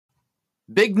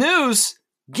Big news!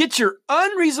 Get your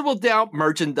Unreasonable Doubt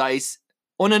merchandise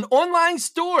on an online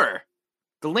store.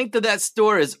 The link to that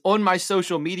store is on my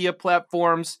social media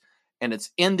platforms, and it's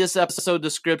in this episode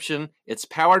description. It's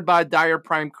powered by Dire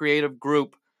Prime Creative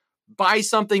Group. Buy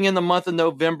something in the month of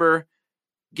November.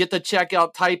 Get the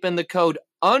checkout, type in the code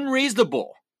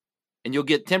UNREASONABLE, and you'll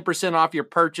get 10% off your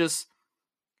purchase.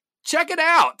 Check it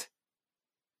out.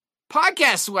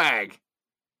 Podcast swag.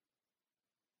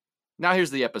 Now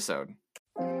here's the episode.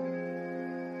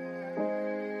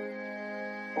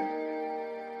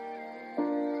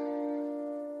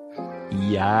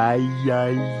 Yay.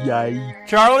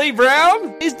 Charlie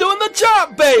Brown? He's doing the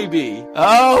chop, baby.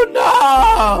 Oh,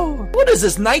 no. What is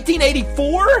this,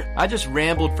 1984? I just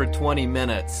rambled for 20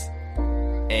 minutes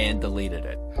and deleted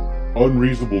it.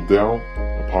 Unreasonable Doubt,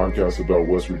 a podcast about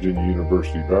West Virginia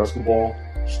University basketball,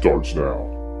 starts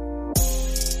now.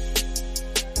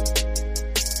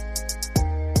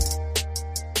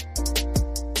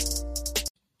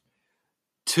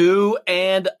 Two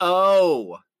and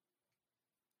oh.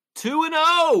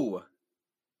 Hello.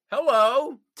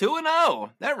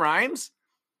 2-0. That rhymes.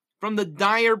 From the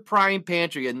Dire Prime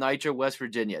Pantry in Nitro, West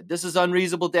Virginia. This is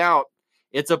Unreasonable Doubt.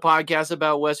 It's a podcast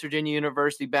about West Virginia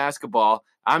University basketball.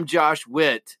 I'm Josh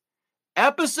Witt.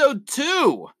 Episode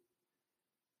 2.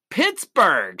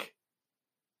 Pittsburgh.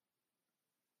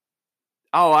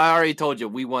 Oh, I already told you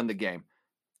we won the game.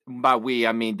 By we,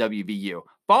 I mean WVU.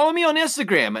 Follow me on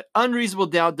Instagram at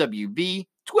UnreasonableDoubtWV.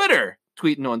 Twitter.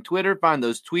 Tweeting on Twitter. Find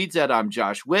those tweets at I'm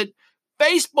Josh Witt.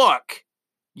 Facebook.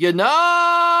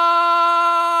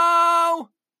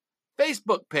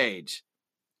 Facebook page.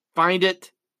 Find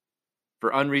it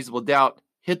for Unreasonable Doubt.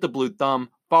 Hit the blue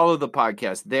thumb. Follow the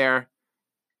podcast there.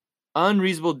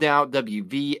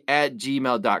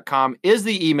 UnreasonableDoubtWV@gmail.com is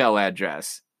the email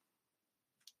address.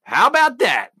 How about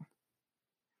that?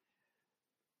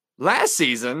 Last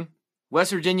season,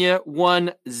 West Virginia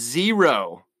won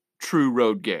 0 true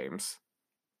road games.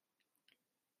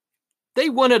 They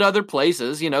won at other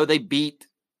places. They beat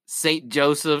St.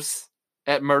 Joseph's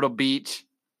at Myrtle Beach.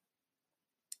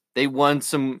 They won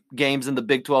some games in the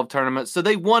Big 12 tournament. So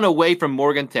they won away from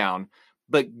Morgantown.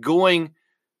 But going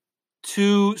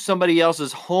to somebody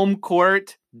else's home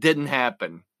court didn't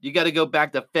happen. You got to go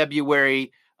back to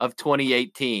February of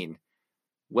 2018.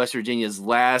 West Virginia's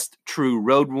last true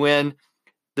road win.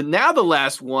 The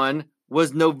last one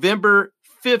was November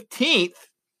 15th,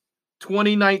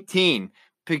 2019.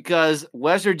 Because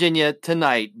West Virginia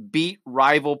tonight beat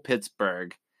rival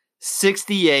Pittsburgh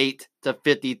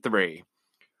 68-53.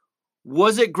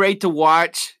 Was it great to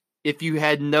watch if you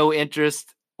had no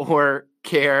interest or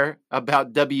care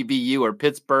about WVU or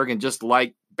Pittsburgh and just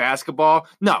like basketball?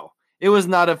 No, it was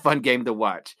not a fun game to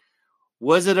watch.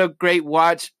 Was it a great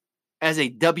watch as a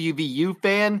WVU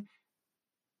fan?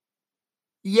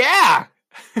 Yeah.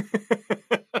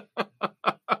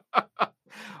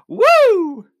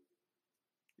 Woo!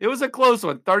 It was a close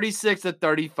one,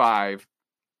 36-35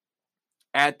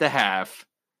 at the half.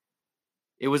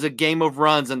 It was a game of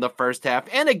runs in the first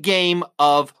half and a game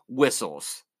of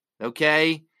whistles,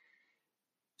 okay?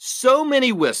 So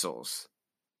many whistles,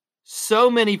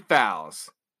 so many fouls.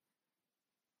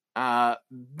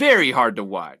 Very hard to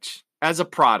watch as a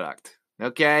product,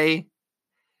 okay?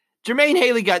 Jermaine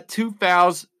Haley got 2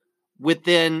 fouls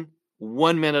within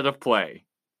 1 minute of play,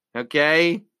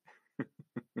 okay?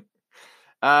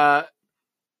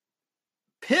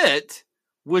 Pitt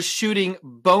was shooting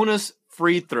bonus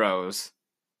free throws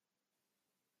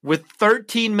with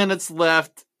 13 minutes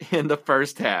left in the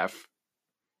first half.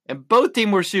 And both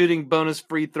teams were shooting bonus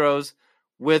free throws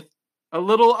with a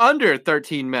little under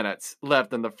 13 minutes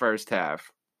left in the first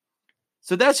half.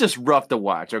 So that's just rough to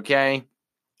watch, okay?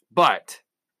 But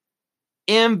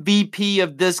MVP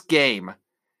of this game,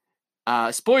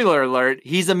 spoiler alert,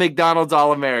 he's a McDonald's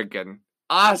All-American.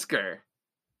 Oscar.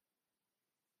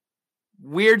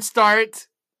 Weird start.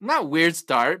 Not weird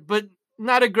start, but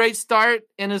not a great start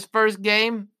in his first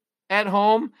game at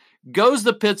home. Goes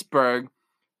to Pittsburgh,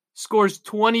 scores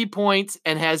 20 points,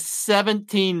 and has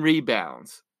 17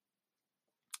 rebounds.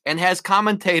 And has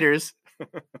commentators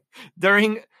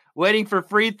during waiting for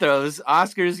free throws.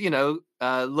 Oscar's,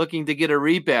 looking to get a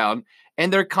rebound.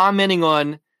 And they're commenting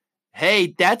on,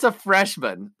 hey, that's a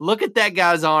freshman. Look at that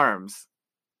guy's arms.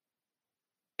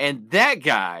 And that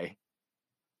guy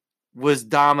was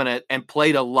dominant and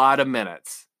played a lot of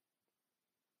minutes.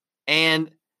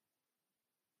 And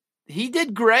he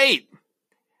did great.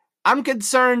 I'm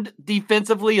concerned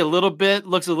defensively a little bit.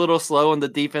 Looks a little slow on the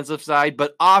defensive side.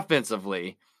 But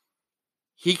offensively,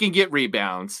 he can get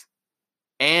rebounds.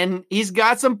 And he's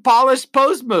got some polished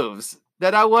post moves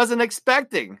that I wasn't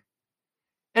expecting.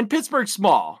 And Pittsburgh's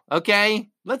small, okay?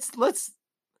 Let's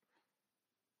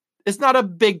it's not a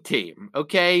big team,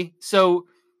 okay? So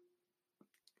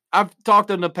I've talked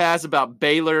in the past about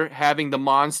Baylor having the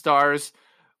Monstars.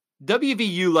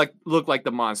 WVU looked like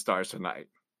the Monstars tonight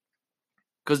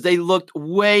because they looked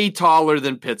way taller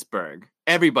than Pittsburgh.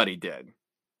 Everybody did.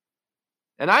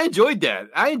 And I enjoyed that.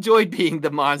 I enjoyed being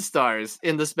the Monstars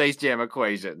in the Space Jam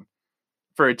equation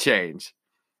for a change.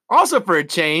 Also for a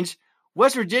change,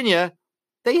 West Virginia,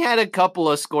 they had a couple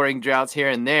of scoring droughts here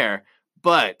and there,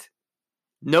 but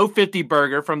no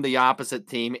 50-burger from the opposite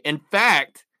team. In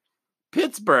fact,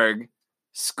 Pittsburgh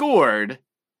scored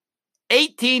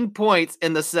 18 points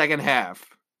in the second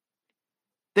half.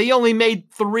 They only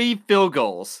made 3 field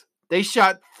goals. They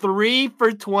shot 3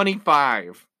 for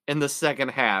 25 in the second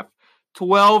half.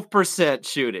 12%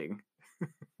 shooting.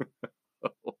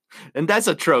 And that's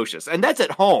atrocious. And that's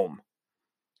at home.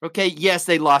 Okay, yes,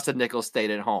 they lost to Nicholls State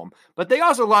at home, but they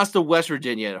also lost to West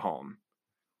Virginia at home.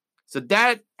 So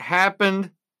that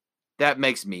happened. That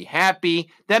makes me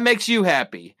happy. That makes you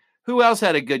happy. Who else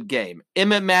had a good game?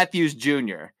 Emmett Matthews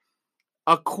Jr.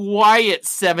 A quiet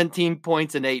 17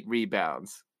 points and 8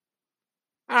 rebounds.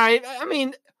 All right, I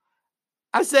mean,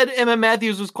 I said Emmett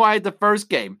Matthews was quiet the first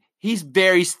game. He's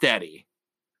very steady.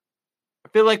 I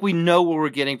feel like we know what we're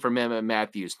getting from Emmett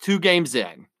Matthews. 2 games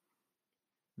in.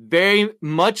 Very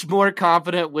much more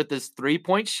confident with his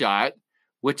 3-point shot,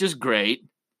 which is great.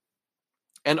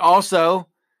 And also,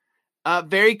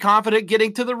 very confident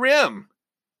getting to the rim.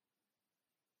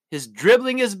 His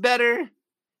dribbling is better.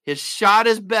 His shot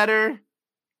is better.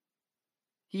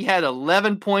 He had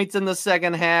 11 points in the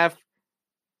second half.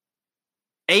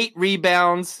 8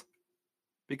 rebounds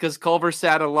because Culver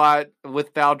sat a lot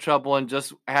with foul trouble and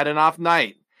just had an off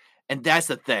night. And that's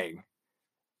the thing.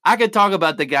 I could talk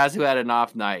about the guys who had an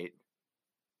off night.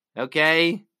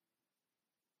 Okay?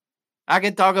 I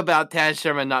could talk about Taz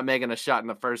Sherman not making a shot in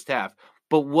the first half.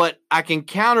 But what I can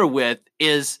counter with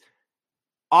is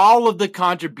all of the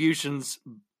contributions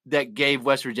that gave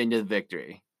West Virginia the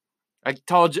victory. I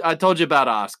told you about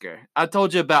Oscar. I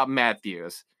told you about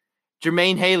Matthews.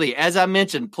 Jermaine Haley, as I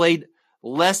mentioned, played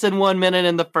less than 1 minute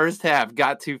in the first half,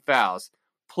 got 2 fouls.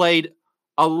 Played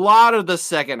a lot of the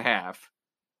second half.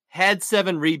 Had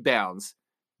 7 rebounds.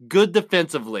 Good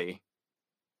defensively.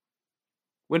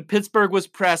 When Pittsburgh was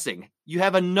pressing, you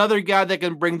have another guy that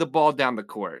can bring the ball down the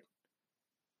court.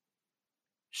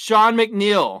 Sean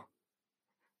McNeil,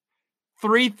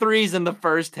 3 threes in the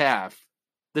first half.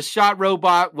 The shot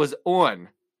robot was on.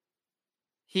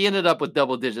 He ended up with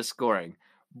double-digit scoring.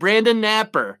 Brandon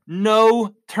Napper,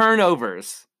 no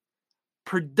turnovers.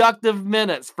 Productive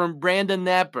minutes from Brandon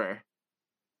Napper.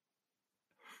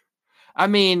 I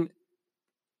mean,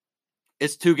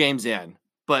 it's 2 games in,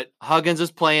 but Huggins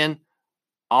is playing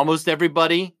almost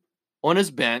everybody on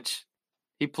his bench.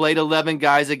 He played 11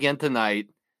 guys again tonight.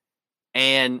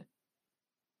 And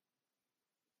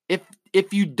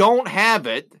if you don't have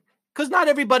it, because not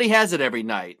everybody has it every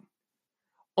night.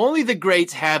 Only the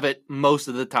greats have it most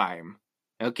of the time.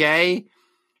 Okay?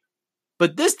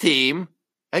 But this team,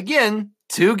 again,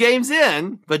 2 games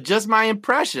in, but just my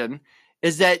impression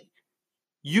is that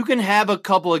you can have a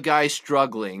couple of guys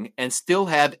struggling and still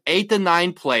have 8 to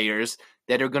 9 players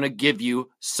that are going to give you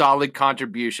solid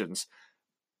contributions.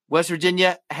 West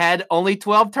Virginia had only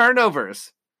 12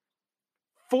 turnovers.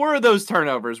 4 of those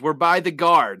turnovers were by the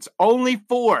guards. Only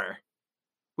 4.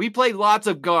 We played lots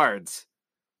of guards.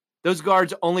 Those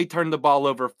guards only turned the ball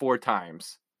over 4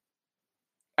 times.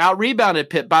 Out-rebounded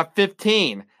Pitt by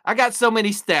 15. I got so many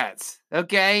stats,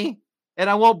 okay? And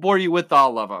I won't bore you with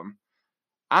all of them.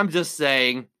 I'm just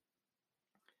saying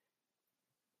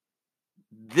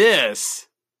this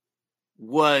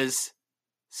was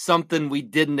something we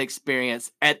didn't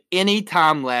experience at any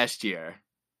time last year.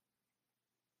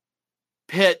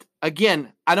 Pitt,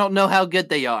 again, I don't know how good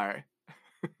they are,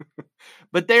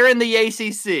 but they're in the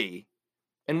ACC,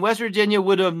 and West Virginia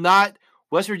would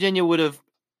have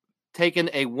taken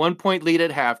a 1-point lead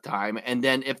at halftime, and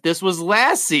then if this was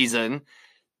last season,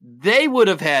 they would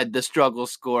have had the struggle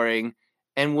scoring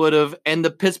and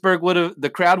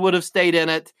the crowd would have stayed in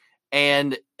it,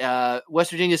 and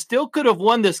West Virginia still could have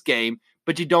won this game,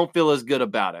 but you don't feel as good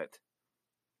about it.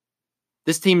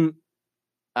 This team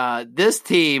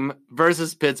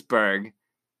versus Pittsburgh,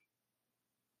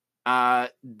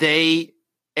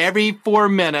 every 4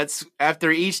 minutes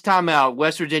after each timeout,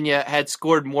 West Virginia had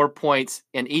scored more points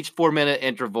in each 4-minute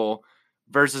interval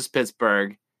versus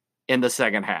Pittsburgh in the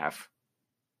second half.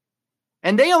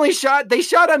 And they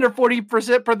shot under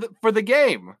 40% for the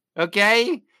game.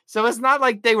 Okay? So it's not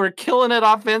like they were killing it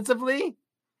offensively.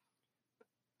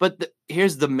 But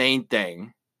here's the main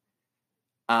thing.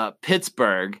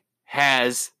 Pittsburgh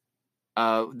has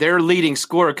their leading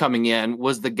scorer coming in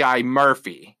was the guy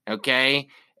Murphy, okay?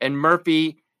 And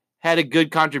Murphy had a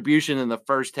good contribution in the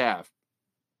first half.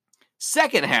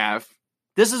 Second half,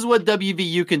 this is what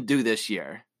WVU can do this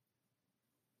year.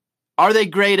 Are they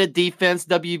great at defense,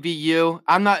 WVU?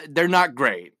 They're not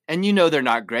great. And you know they're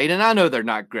not great, and I know they're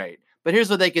not great. But here's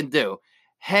what they can do.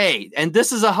 Hey, and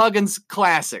this is a Huggins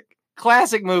classic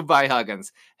move by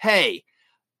Huggins. Hey,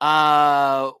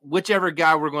 whichever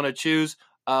guy we're going to choose,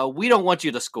 we don't want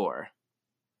you to score.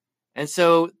 And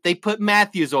so they put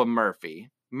Matthews on Murphy.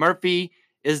 Murphy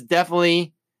is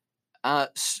definitely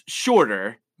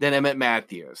shorter than Emmett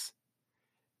Matthews.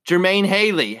 Jermaine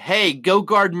Haley, hey, go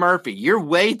guard Murphy. You're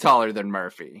way taller than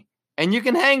Murphy, and you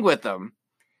can hang with him.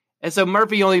 And so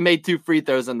Murphy only made 2 free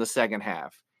throws in the second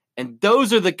half. And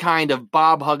those are the kind of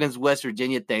Bob Huggins, West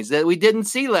Virginia things that we didn't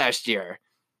see last year.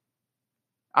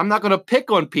 I'm not going to pick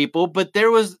on people, but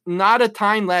there was not a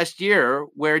time last year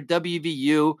where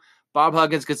WVU, Bob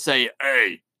Huggins could say,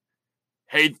 hey,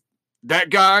 that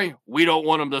guy, we don't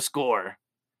want him to score.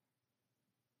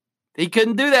 He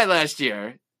couldn't do that last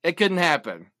year. It couldn't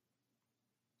happen.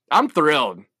 I'm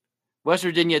thrilled. West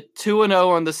Virginia 2-0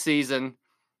 on the season,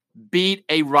 beat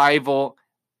a rival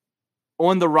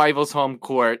on the rival's home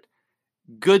court.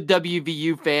 Good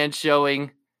WVU fan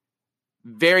showing.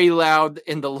 Very loud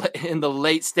in the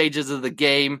late stages of the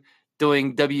game,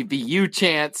 doing WVU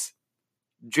chants,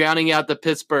 drowning out the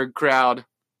Pittsburgh crowd.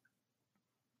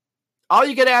 All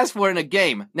you could ask for in a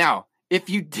game. Now, if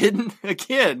you didn't,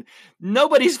 again,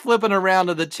 nobody's flipping around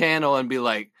to the channel and be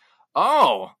like,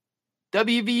 oh,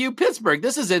 WVU Pittsburgh,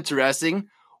 this is interesting.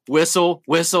 Whistle,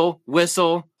 whistle,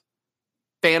 whistle.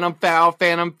 Phantom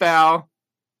foul,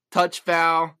 touch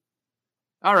foul.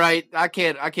 All right, I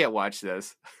can't watch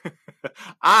this.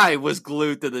 I was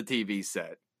glued to the TV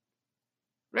set.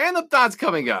 Random thoughts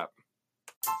coming up.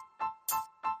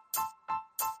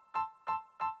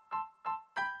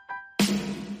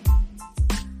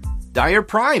 Dyer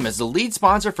Prime is the lead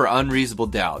sponsor for Unreasonable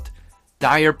Doubt.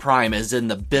 Dyer Prime is in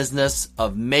the business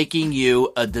of making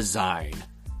you a design.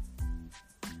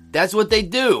 That's what they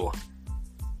do.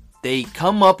 They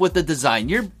come up with a design.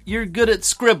 You're good at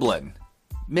scribbling.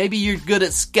 Maybe you're good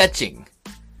at sketching.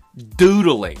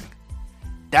 Doodling.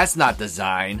 That's not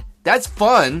design. That's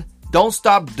fun. Don't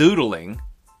stop doodling.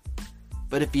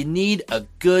 But if you need a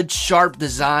good, sharp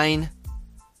design,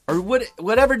 or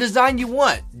whatever design you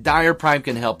want, Dyer Prime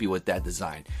can help you with that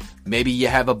design. Maybe you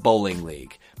have a bowling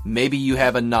league. Maybe you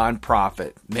have a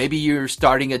nonprofit. Maybe you're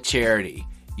starting a charity.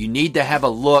 You need to have a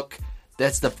look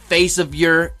that's the face of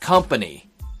your company.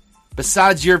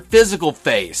 Besides your physical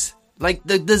face, like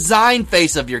the design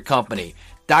face of your company.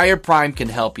 Dyer Prime can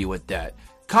help you with that.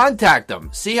 Contact them.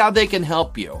 See how they can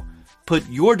help you. Put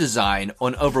your design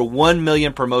on over 1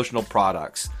 million promotional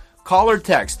products. Call or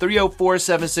text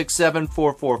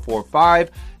 304-767-4445,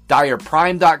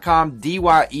 DyerPrime.com,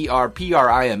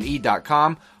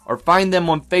 DyerPrime.com, or find them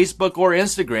on Facebook or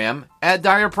Instagram at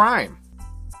Dyer Prime.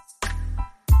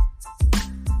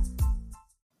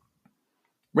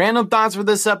 Random thoughts for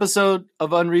this episode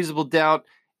of Unreasonable Doubt.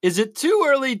 Is it too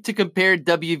early to compare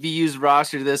WVU's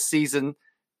roster this season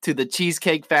to the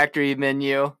Cheesecake Factory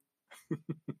menu?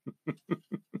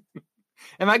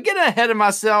 Am I getting ahead of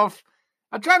myself?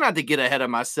 I try not to get ahead of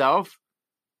myself.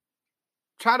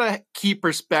 Try to keep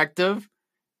perspective.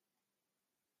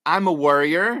 I'm a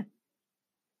worrier.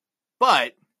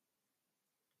 But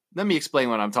let me explain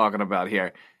what I'm talking about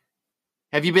here.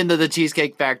 Have you been to the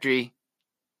Cheesecake Factory?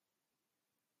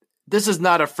 This is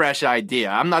not a fresh idea.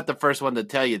 I'm not the first one to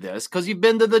tell you this because you've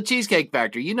been to the Cheesecake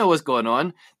Factory. You know what's going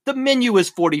on. The menu is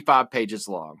 45 pages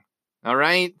long. All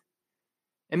right?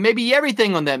 And maybe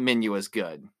everything on that menu is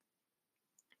good.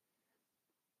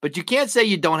 But you can't say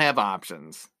you don't have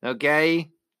options. Okay?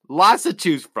 Lots to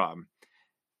choose from.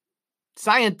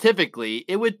 Scientifically,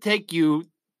 it would take you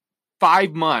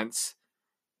 5 months,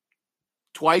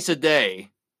 twice a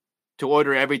day, to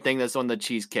order everything that's on the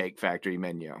Cheesecake Factory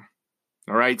menu.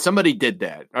 All right? Somebody did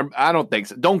that. I don't think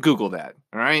so. Don't Google that.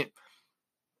 All right?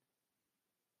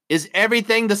 Is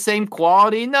everything the same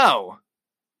quality? No.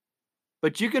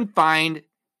 But you can find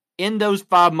in those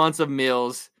 5 months of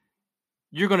meals,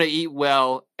 you're going to eat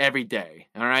well every day.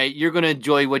 All right? You're going to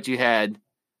enjoy what you had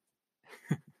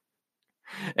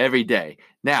every day.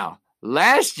 Now,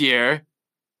 last year,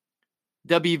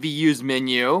 WVU's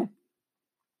menu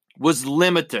was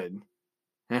limited.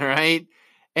 All right?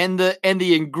 And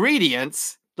the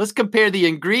ingredients, let's compare the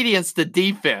ingredients to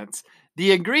defense.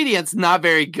 The ingredients not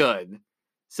very good.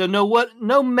 So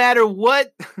no matter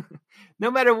what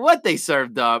they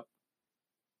served up,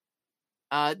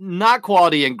 not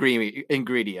quality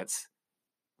ingredients.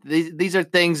 These are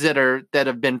things that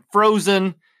have been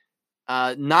frozen,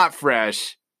 not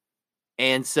fresh,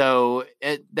 and so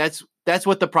that's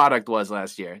what the product was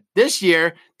last year. This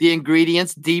year, the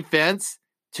ingredients, defense,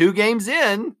 2 games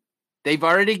in, they've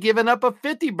already given up a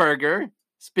 50 burger.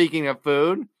 Speaking of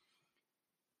food,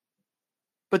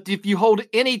 but if you hold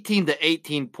any team to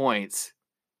 18 points,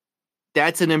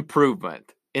 that's an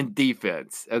improvement in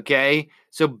defense. Okay,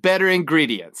 so better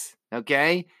ingredients.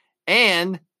 Okay,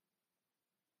 and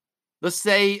let's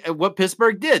say what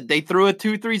Pittsburgh did. They threw a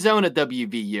 2-3 zone at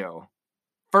WVU.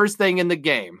 First thing in the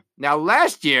game. Now,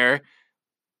 last year,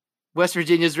 West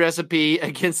Virginia's recipe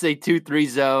against a 2-3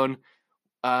 zone,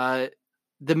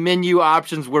 the menu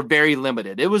options were very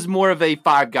limited. It was more of a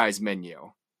 5 guys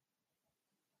menu.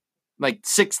 Like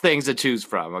 6 things to choose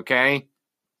from, okay?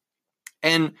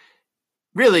 And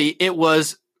really, it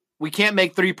was, we can't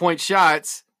make 3-point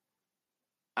shots.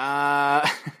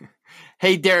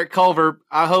 Hey, Derek Culver,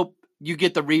 I hope you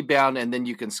get the rebound and then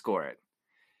you can score it.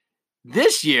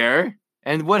 This year,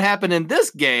 and what happened in this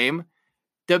game,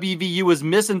 WVU was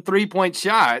missing 3-point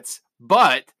shots,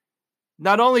 but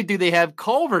not only do they have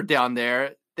Culver down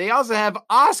there, they also have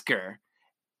Oscar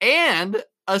and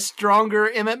a stronger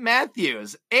Emmett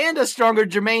Matthews and a stronger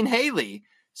Jermaine Haley.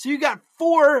 So you got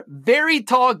 4 very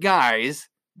tall guys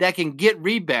that can get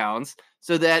rebounds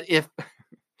so that if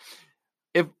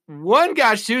one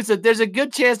guy shoots it, there's a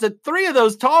good chance that 3 of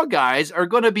those tall guys are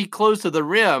going to be close to the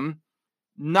rim,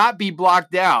 not be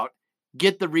blocked out,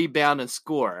 get the rebound and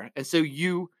score. And so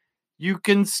you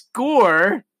can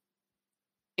score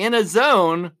in a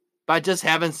zone by just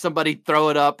having somebody throw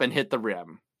it up and hit the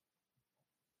rim.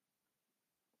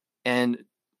 And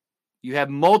you have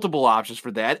multiple options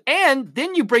for that. And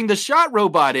then you bring the shot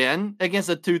robot in against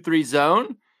a 2-3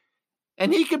 zone,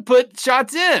 and he can put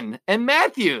shots in. And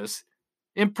Matthews,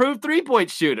 improved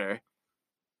 3-point shooter.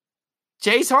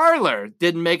 Chase Harler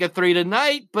didn't make a 3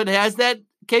 tonight, but has that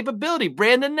capability.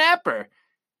 Brandon Napper.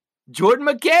 Jordan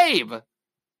McCabe.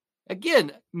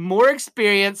 Again, more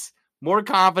experience, more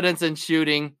confidence in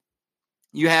shooting.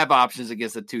 You have options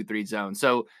against a 2-3 zone.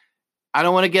 So I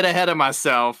don't want to get ahead of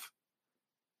myself.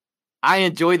 I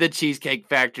enjoy the Cheesecake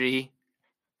Factory.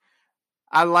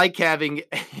 I like having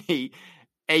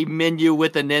a menu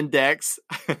with an index.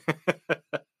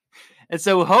 And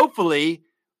so hopefully,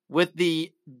 with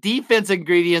the defense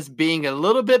ingredients being a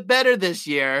little bit better this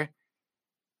year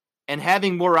and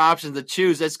having more options to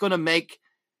choose, it's going to make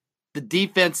the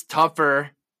defense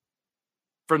tougher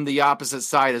from the opposite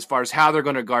side as far as how they're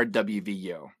going to guard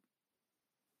WVU.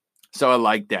 So I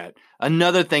like that.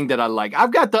 Another thing that I like,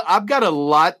 I've got a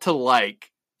lot to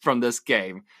like from this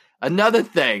game. Another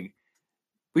thing,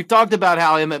 we've talked about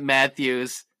how Emmett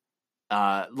Matthews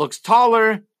looks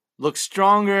taller, looks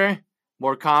stronger,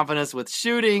 more confidence with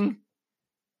shooting,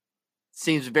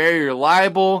 seems very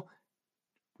reliable,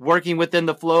 working within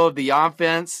the flow of the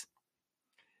offense.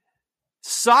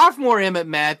 Sophomore Emmett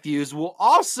Matthews will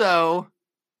also,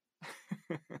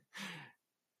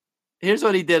 here's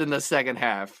what he did in the second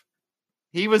half.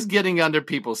 He was getting under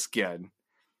people's skin.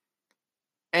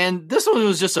 And this one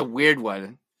was just a weird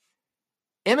one.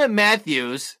 Emmett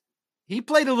Matthews, he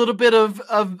played a little bit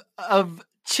of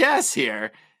chess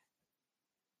here.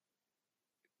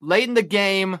 Late in the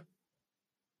game,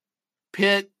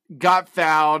 Pitt got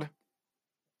fouled.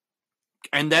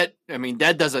 And that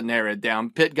doesn't narrow it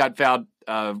down. Pitt got fouled,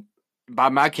 by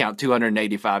my count,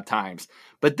 285 times.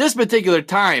 But this particular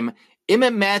time,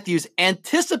 Emmett Matthews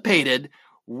anticipated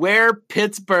where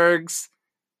Pittsburgh's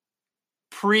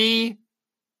pre-free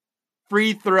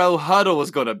throw huddle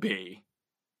was going to be.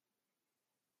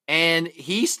 And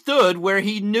he stood where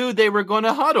he knew they were going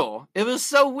to huddle. It was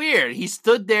so weird. He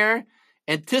stood there,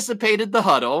 anticipated the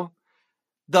huddle.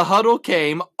 The huddle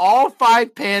came. All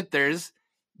 5 Panthers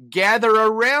gather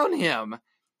around him.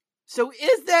 So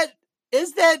is that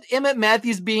Emmett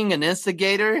Matthews being an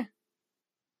instigator?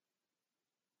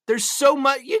 There's so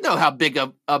much, you know how big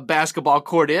a basketball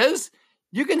court is.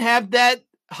 You can have that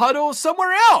huddle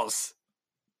somewhere else.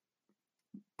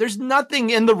 There's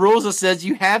nothing in the rules that says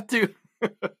you have to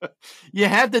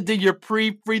do your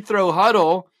pre-free throw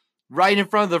huddle right in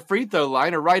front of the free throw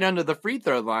line or right under the free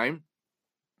throw line.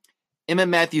 Emmett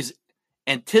Matthews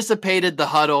anticipated the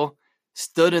huddle,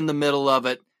 stood in the middle of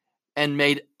it, and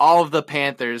made all of the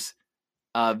Panthers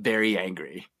very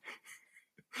angry.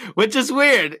 Which is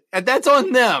weird. And that's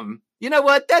on them. You know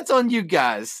what? That's on you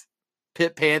guys,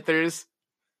 Pitt Panthers.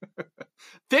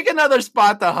 Pick another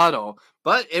spot to huddle.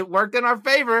 But it worked in our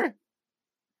favor.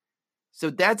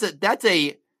 So that's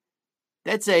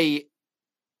a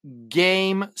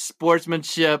game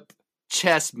sportsmanship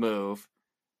chess move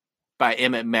by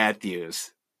Emmett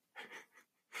Matthews,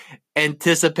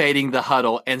 anticipating the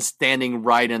huddle and standing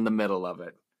right in the middle of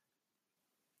it.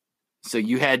 So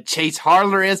you had Chase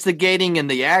Harler instigating in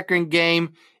the Akron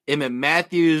game, Emmett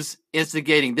Matthews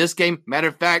instigating this game. Matter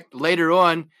of fact, later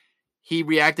on, he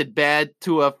reacted bad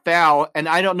to a foul, and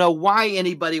I don't know why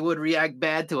anybody would react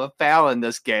bad to a foul in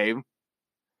this game.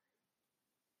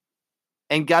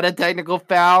 And got a technical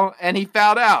foul, and he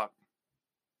fouled out.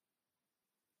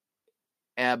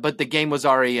 But the game was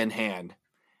already in hand.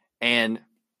 And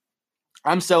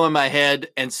I'm so in my head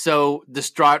and so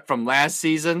distraught from last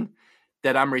season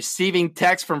that I'm receiving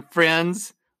texts from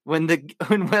friends when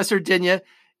West Virginia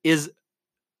is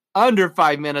under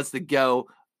 5 minutes to go,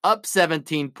 up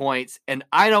 17 points, and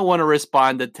I don't want to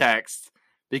respond to texts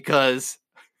because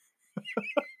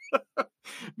of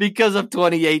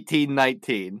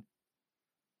 2018-19.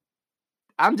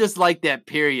 I'm just like that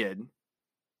period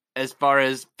as far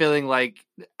as feeling like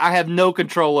I have no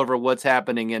control over what's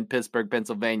happening in Pittsburgh,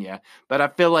 Pennsylvania. But I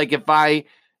feel like if I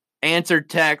answer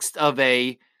text of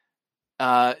that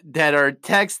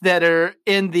are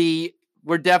in the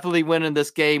we're definitely winning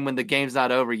this game when the game's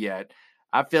not over yet,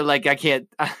 I feel like I can't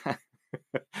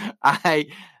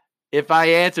if I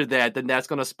answer that, then that's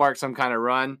going to spark some kind of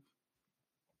run.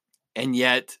 And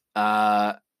yet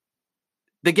the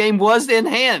game was in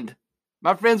hand.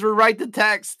 My friends were right to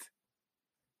text.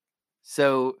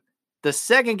 So the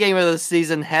second game of the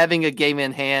season, having a game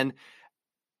in hand,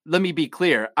 let me be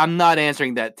clear. I'm not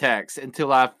answering that text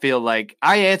until I feel like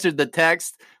I answered the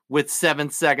text with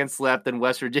 7 seconds left in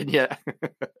West Virginia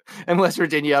and West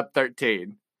Virginia up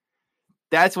 13.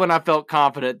 That's when I felt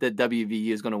confident that WVU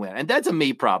is going to win. And that's a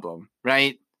me problem,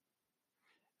 right?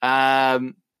 But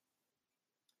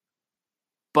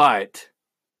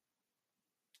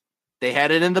they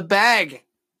had it in the bag.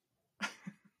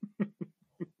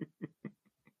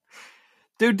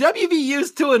 Dude,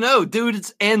 WVU's 2-0,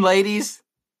 dudes and ladies.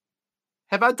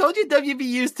 Have I told you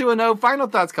WVU's 2-0? Final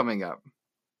thoughts coming up.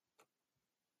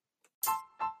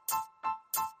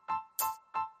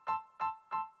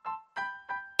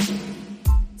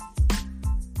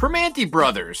 Primanti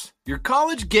Brothers, your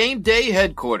college game day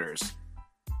headquarters.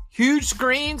 Huge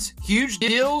screens, huge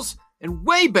deals, and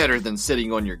way better than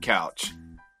sitting on your couch.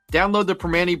 Download the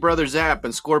Primanti Brothers app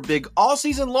and score big all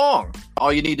season long.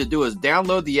 All you need to do is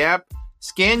download the app,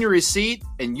 scan your receipt,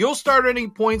 and you'll start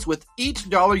earning points with each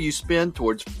dollar you spend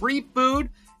towards free food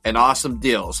and awesome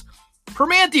deals.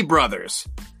 Primanti Brothers,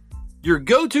 your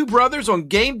go-to brothers on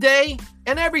game day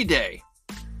and every day.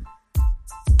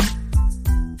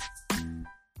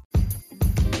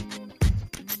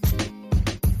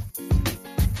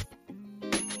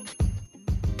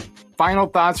 Final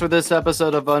thoughts for this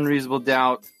episode of Unreasonable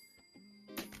Doubt.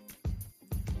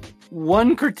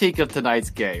 One critique of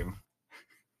tonight's game.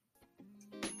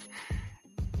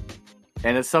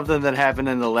 And it's something that happened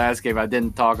in the last game. I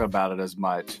didn't talk about it as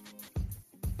much.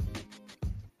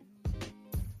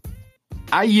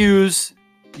 I use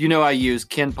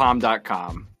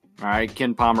KenPom.com. All right,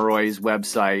 Ken Pomeroy's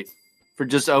website for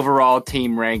just overall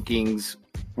team rankings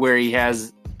where he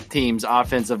has teams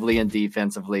offensively and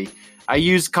defensively. I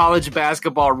use College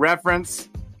Basketball Reference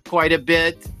quite a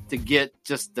bit to get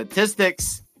just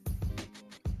statistics.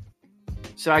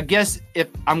 So I guess if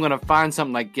I'm going to find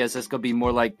something like this, it's going to be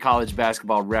more like College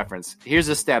Basketball Reference. Here's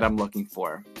a stat I'm looking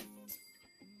for.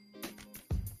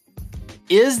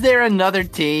 Is there another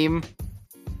team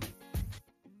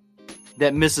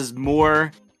that misses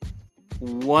more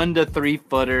 1 to 3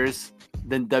 footers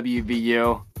than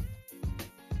WVU?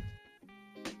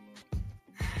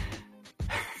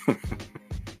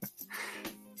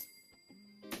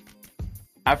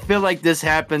 I feel like this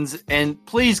happens, and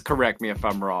please correct me if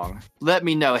I'm wrong. Let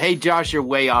me know. Hey, Josh, you're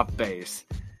way off base.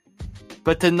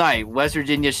 But tonight, West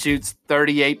Virginia shoots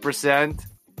 38%,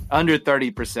 under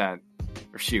 30%,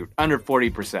 or under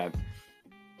 40%.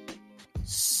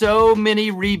 So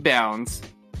many rebounds,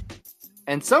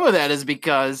 and some of that is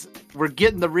because we're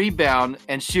getting the rebound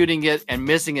and shooting it and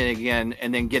missing it again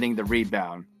and then getting the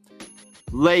rebound.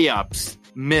 Layups,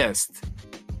 missed.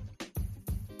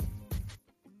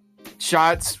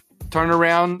 Shots, turn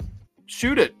around,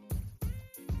 shoot it.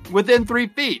 Within 3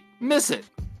 feet, miss it.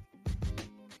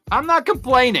 I'm not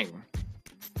complaining.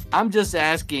 I'm just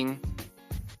asking,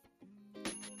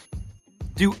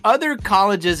 do other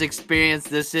colleges experience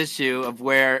this issue of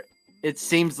where it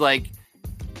seems like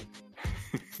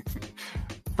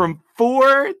from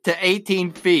 4 to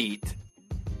 18 feet,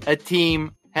 a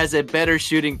team has a better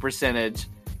shooting percentage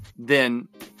than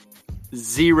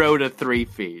 0 to 3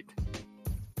 feet?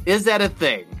 Is that a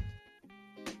thing?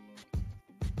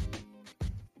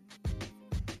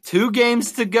 2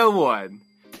 games to go on.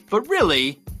 But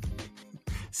really,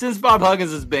 since Bob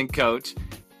Huggins has been coach,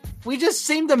 we just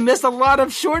seem to miss a lot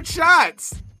of short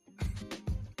shots.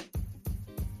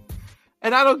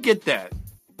 And I don't get that.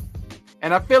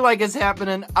 And I feel like it's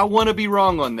happening. I want to be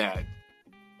wrong on that.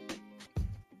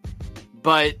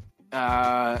 But,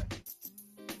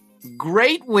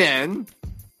 great win,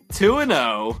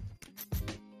 2-0.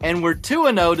 And we're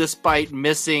 2-0 despite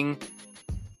missing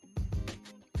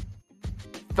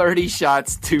 30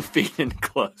 shots 2 feet and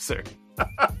closer.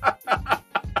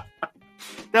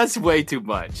 That's way too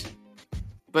much.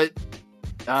 But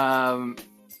I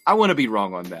want to be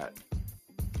wrong on that.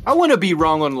 I want to be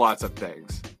wrong on lots of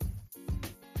things.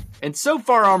 And so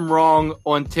far I'm wrong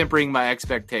on tempering my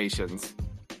expectations.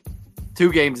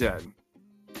 2 games in.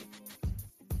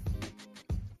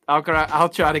 I'll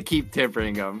try to keep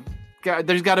tempering them.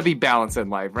 There's got to be balance in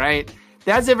life, right?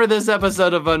 That's it for this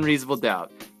episode of Unreasonable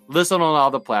Doubt. Listen on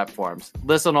all the platforms.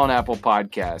 Listen on Apple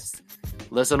Podcasts.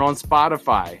 Listen on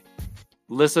Spotify.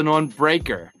 Listen on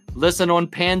Breaker. Listen on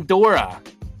Pandora.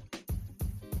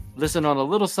 Listen on a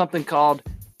little something called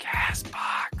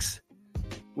Castbox.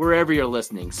 Wherever you're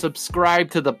listening,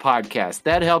 subscribe to the podcast.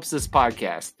 That helps this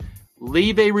podcast.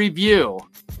 Leave a review.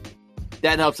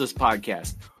 That helps this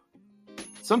podcast.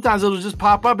 Sometimes it'll just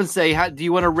pop up and say, do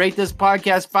you want to rate this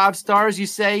podcast 5 stars? You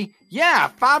say, yeah,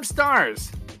 5 stars.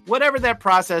 Whatever that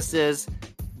process is,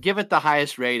 give it the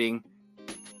highest rating.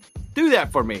 Do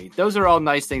that for me. Those are all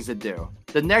nice things to do.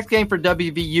 The next game for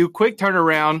WVU, quick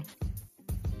turnaround,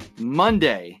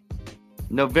 Monday,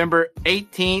 November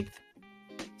 18th,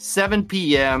 7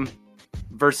 p.m.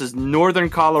 versus Northern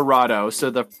Colorado. So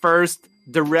the first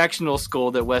directional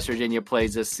school that West Virginia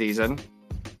plays this season.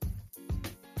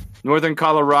 Northern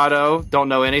Colorado, don't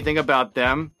know anything about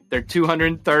them. They're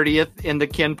 230th in the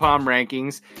Ken Pom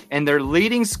rankings. And their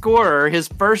leading scorer, his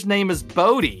first name is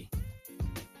Bodie.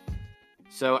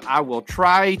 So I will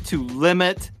try to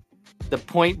limit the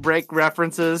Point Break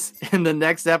references in the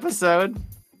next episode.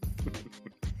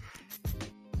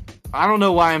 I don't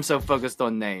know why I'm so focused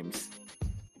on names.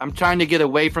 I'm trying to get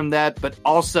away from that, but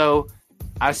also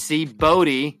I see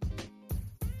Bodie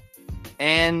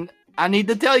and I need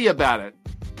to tell you about it.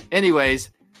 Anyways,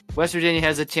 West Virginia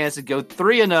has a chance to go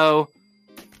 3-0.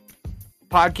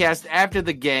 Podcast after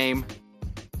the game.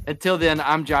 Until then,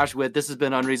 I'm Josh Witt. This has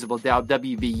been Unreasonable Doubt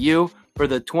WVU for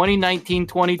the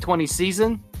 2019-2020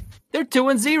 season. They're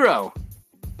 2-0.